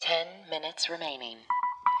10 minutes remaining.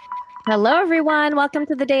 Hello, everyone. Welcome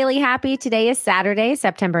to the Daily Happy. Today is Saturday,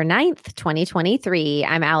 September 9th, 2023.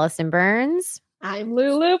 I'm Allison Burns. I'm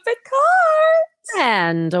Lulu Picard.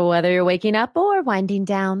 And whether you're waking up or winding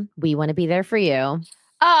down, we want to be there for you.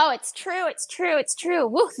 Oh, it's true. It's true. It's true.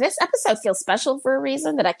 Woo, this episode feels special for a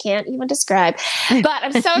reason that I can't even describe. But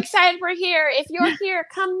I'm so excited we're here. If you're here,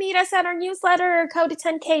 come meet us at our newsletter. Go to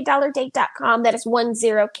 10kdollardate.com. That is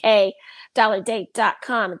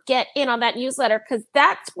 10kdollardate.com. Get in on that newsletter because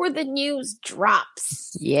that's where the news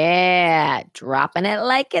drops. Yeah, dropping it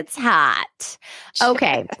like it's hot.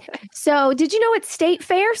 Okay. So did you know it's state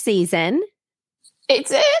fair season?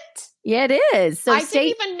 It's it? Yeah, it is. So I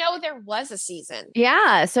didn't even know there was a season.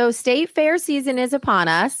 Yeah. So state fair season is upon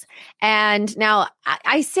us. And now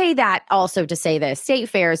I say that also to say this, state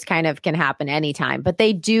fairs kind of can happen anytime, but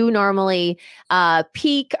they do normally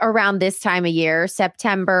peak around this time of year,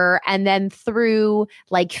 September, and then through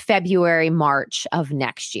like February, March of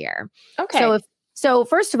next year. Okay. So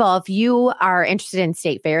first of all, if you are interested in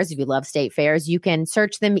state fairs, if you love state fairs, you can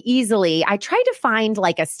search them easily. I tried to find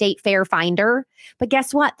like a state fair finder, but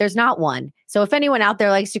guess what? There's not one. So if anyone out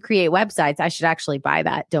there likes to create websites, I should actually buy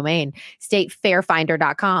that domain,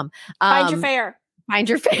 statefairfinder.com. Find your fair. Find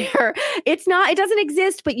your fair. It doesn't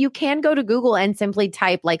exist, but you can go to Google and simply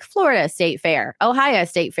type like Florida State Fair, Ohio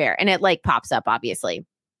State Fair, and it like pops up, obviously.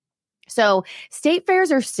 So state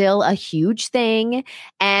fairs are still a huge thing,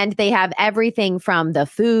 and they have everything from the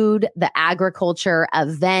food, the agriculture,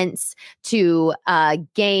 events, to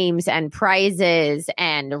games and prizes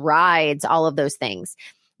and rides, all of those things.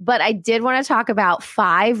 But I did want to talk about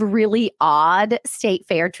 5 really odd state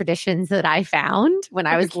fair traditions that I found when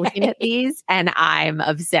I was looking at these, and I'm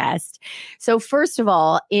obsessed. So first of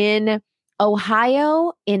all, in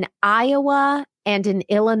Ohio, in Iowa, and in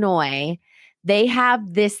Illinois, they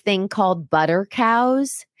have this thing called butter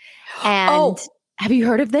cows. And have you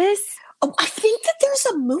heard of this? Oh, I think that there's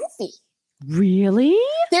a movie. Really?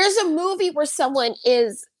 There's a movie where someone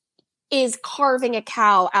is carving a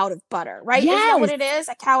cow out of butter, right? Yes. Isn't that what it is?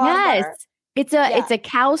 A cow out of butter. It's a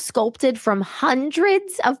cow sculpted from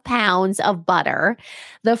hundreds of pounds of butter.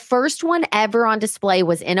 The first one ever on display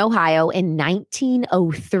was in Ohio in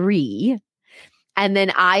 1903. And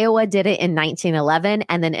then Iowa did it in 1911,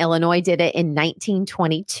 and then Illinois did it in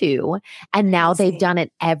 1922. And now they've done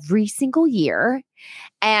it every single year.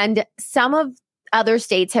 And some of other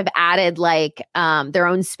states have added like their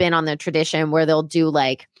own spin on the tradition where they'll do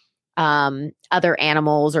like other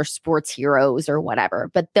animals or sports heroes or whatever.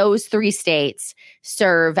 But those 3 states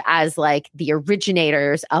serve as like the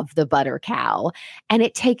originators of the butter cow. And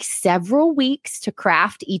it takes several weeks to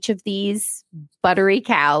craft each of these buttery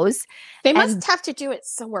cows. They must have to do it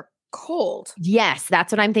somewhere cold. Yes,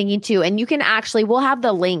 that's what I'm thinking too. And you can actually, we'll have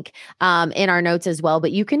the link in our notes as well,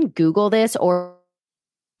 but you can Google this or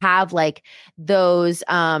have like those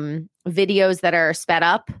videos that are sped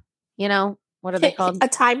up, you know. What are they called? A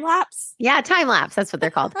time lapse? Yeah, time lapse. That's what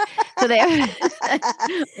they're called. So they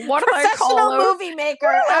what are they called? Movie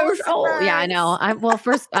maker. Yeah, I know. I'm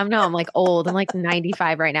like old. I'm like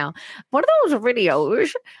 95 right now. What are those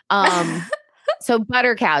videos? So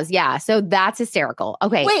butter cows. Yeah. So that's hysterical.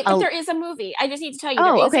 Okay. Wait, but there is a movie. I just need to tell you.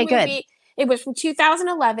 Okay, good. It was from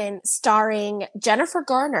 2011 starring Jennifer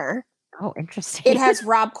Garner. Oh, interesting. It has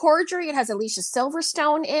Rob Corddry. It has Alicia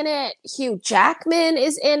Silverstone in it. Hugh Jackman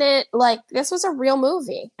is in it. Like, this was a real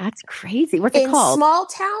movie. That's crazy. What's it called? In small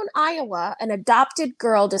town Iowa, an adopted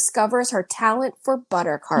girl discovers her talent for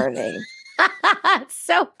butter carving.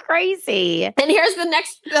 So crazy. And here's the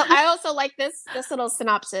next. I also like this little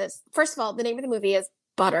synopsis. First of all, the name of the movie is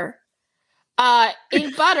Butter.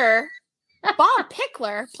 In Butter, Bob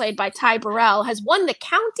Pickler, played by Ty Burrell, has won the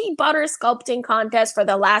county butter sculpting contest for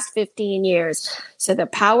the last 15 years. So the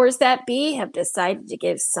powers that be have decided to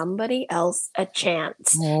give somebody else a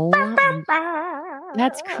chance. Oh,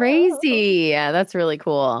 that's crazy. Yeah, that's really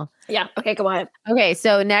cool. Yeah. Okay, go ahead. Okay,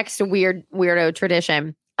 so next weirdo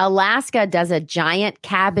tradition. Alaska does a giant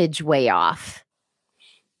cabbage weigh-off.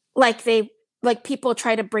 Like people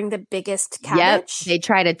try to bring the biggest cabbage? Yep, they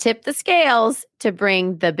try to tip the scales to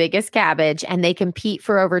bring the biggest cabbage, and they compete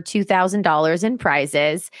for over $2,000 in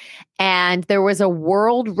prizes. And there was a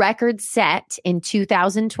world record set in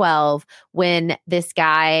 2012 when this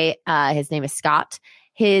guy, his name is Scott,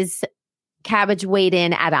 his cabbage weighed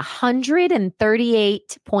in at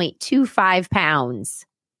 138.25 pounds.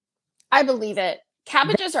 I believe it.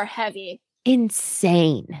 Cabbages are heavy.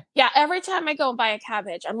 Insane. Yeah, every time I go and buy a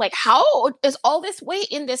cabbage, I'm like, how is all this weight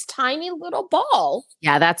in this tiny little ball?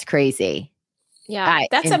 Yeah, that's crazy. Yeah,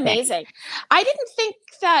 that's insane. Amazing. I didn't think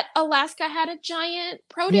that Alaska had a giant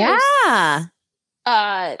produce. Yeah.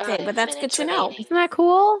 thing, but that's good to know. Isn't that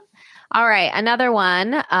cool? All right, another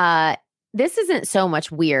one. This isn't so much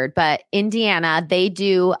weird, but Indiana, they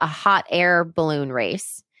do a hot air balloon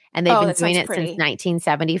race, and they've been doing it since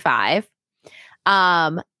 1975.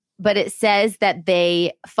 But it says that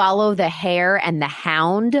they follow the hare and the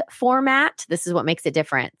hound format. This is what makes a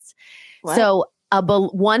difference. What? So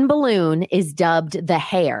one balloon is dubbed the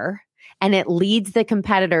hare, and it leads the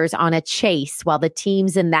competitors on a chase while the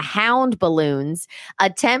teams in the hound balloons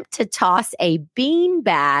attempt to toss a bean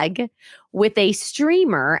bag with a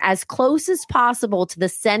streamer as close as possible to the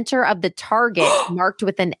center of the target marked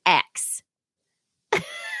with an X.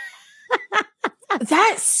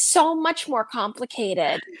 That's so much more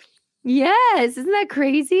complicated. Yes. Isn't that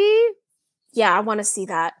crazy? Yeah, I want to see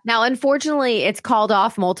that. Now, unfortunately, it's called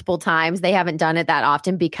off multiple times. They haven't done it that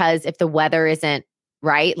often because if the weather isn't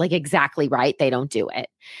right, like exactly right, they don't do it.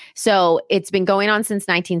 So it's been going on since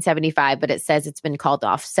 1975, but it says it's been called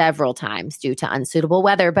off several times due to unsuitable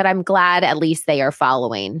weather. But I'm glad at least they are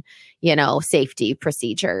following, safety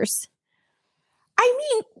procedures. I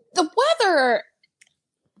mean, the weather,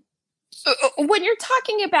 when you're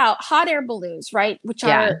talking about hot air balloons, right, which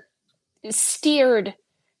are steered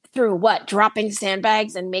through dropping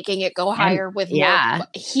sandbags and making it go higher with more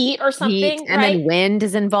heat or something, and then wind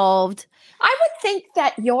is involved. I would think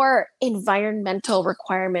that your environmental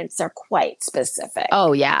requirements are quite specific.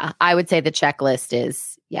 Oh, yeah. I would say the checklist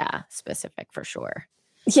is, specific for sure.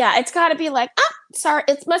 Yeah, it's got to be like, sorry.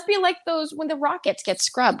 It must be like those when the rockets get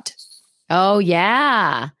scrubbed. Oh,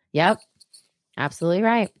 yeah. Yep. Absolutely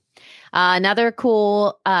right. Another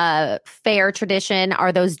cool fair tradition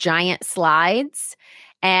are those giant slides.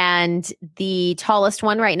 And the tallest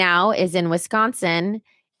one right now is in Wisconsin.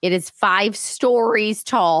 It is 5 stories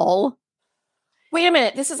tall. Wait a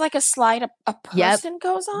minute. This is like a slide a person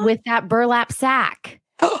goes on? With that burlap sack.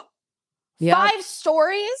 Yep. 5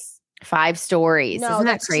 stories? 5 stories. No, isn't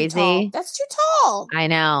that crazy? That's too tall. I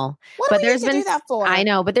know. What do we need to do that for? I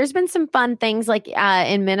know, but there's been some fun things like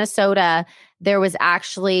in Minnesota, there was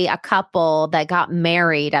actually a couple that got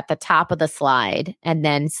married at the top of the slide and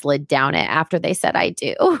then slid down it after they said, I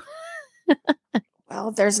do.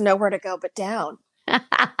 Well, there's nowhere to go but down.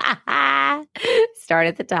 Start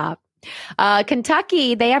at the top.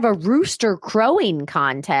 Kentucky, they have a rooster crowing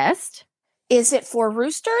contest. Is it for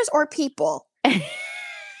roosters or people?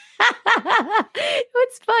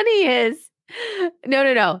 What's funny is,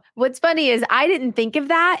 no. What's funny is I didn't think of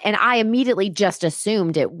that, and I immediately just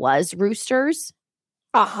assumed it was roosters.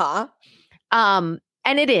 Uh-huh. And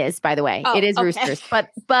it is, by the way, it is roosters.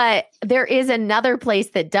 But there is another place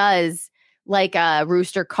that does like a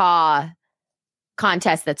rooster caw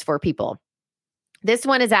contest that's for people. This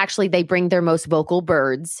one is actually, they bring their most vocal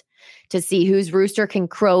birds to see whose rooster can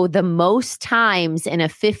crow the most times in a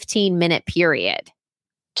 15-minute period.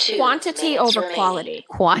 Quantity over quality.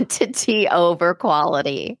 Quantity over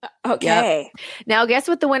quality. Okay. Yep. Now, guess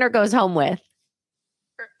what the winner goes home with?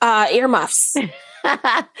 Earmuffs.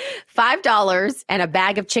 $5 and a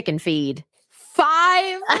bag of chicken feed.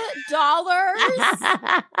 $5?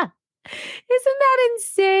 Isn't that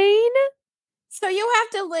insane? So you have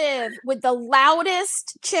to live with the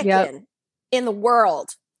loudest chicken in the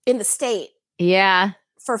world, in the state. Yeah.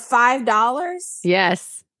 For $5?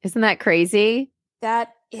 Yes. Isn't that crazy?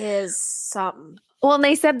 That is something. Well, and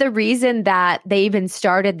they said the reason that they even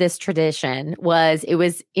started this tradition was it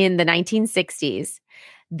was in the 1960s.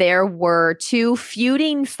 There were 2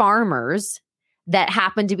 feuding farmers that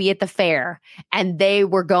happened to be at the fair, and they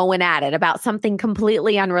were going at it about something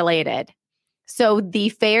completely unrelated. So the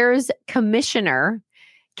fair's commissioner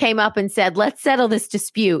came up and said, let's settle this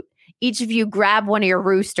dispute. Each of you grab one of your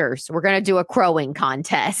roosters. We're going to do a crowing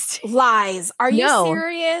contest. Lies. Are you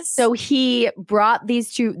serious? So he brought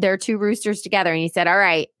their 2 roosters together and he said, all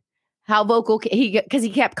right, how vocal because he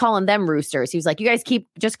kept calling them roosters. He was like, you guys keep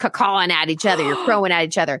just cawing at each other. You're crowing at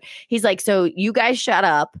each other. He's like, so you guys shut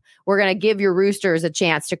up. We're going to give your roosters a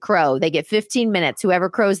chance to crow. They get 15 minutes. Whoever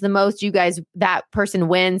crows the most, you guys, that person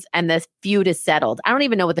wins and the feud is settled. I don't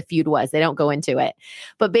even know what the feud was. They don't go into it.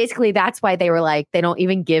 But basically that's why they were like, they don't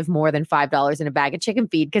even give more than $5 in a bag of chicken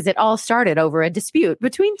feed because it all started over a dispute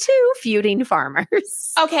between 2 feuding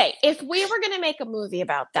farmers. Okay. If we were going to make a movie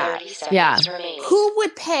about that, who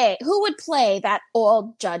would play that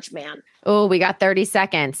old judge man? Oh, we got 30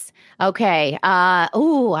 seconds. Okay. I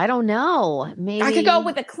don't know. Maybe I could go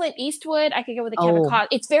with a Clint Eastwood. I could go with a Kevin Costner.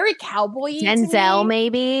 It's very cowboy-y. Denzel,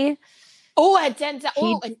 maybe. Oh, a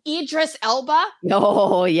Denzel. An Idris Elba.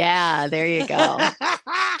 Oh, yeah. There you go.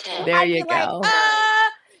 There you go. Like,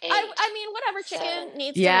 I mean, whatever chicken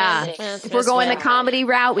needs Yeah. to win. If we're going the comedy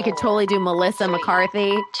route, we could totally do Melissa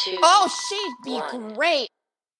McCarthy. Oh, she'd be great.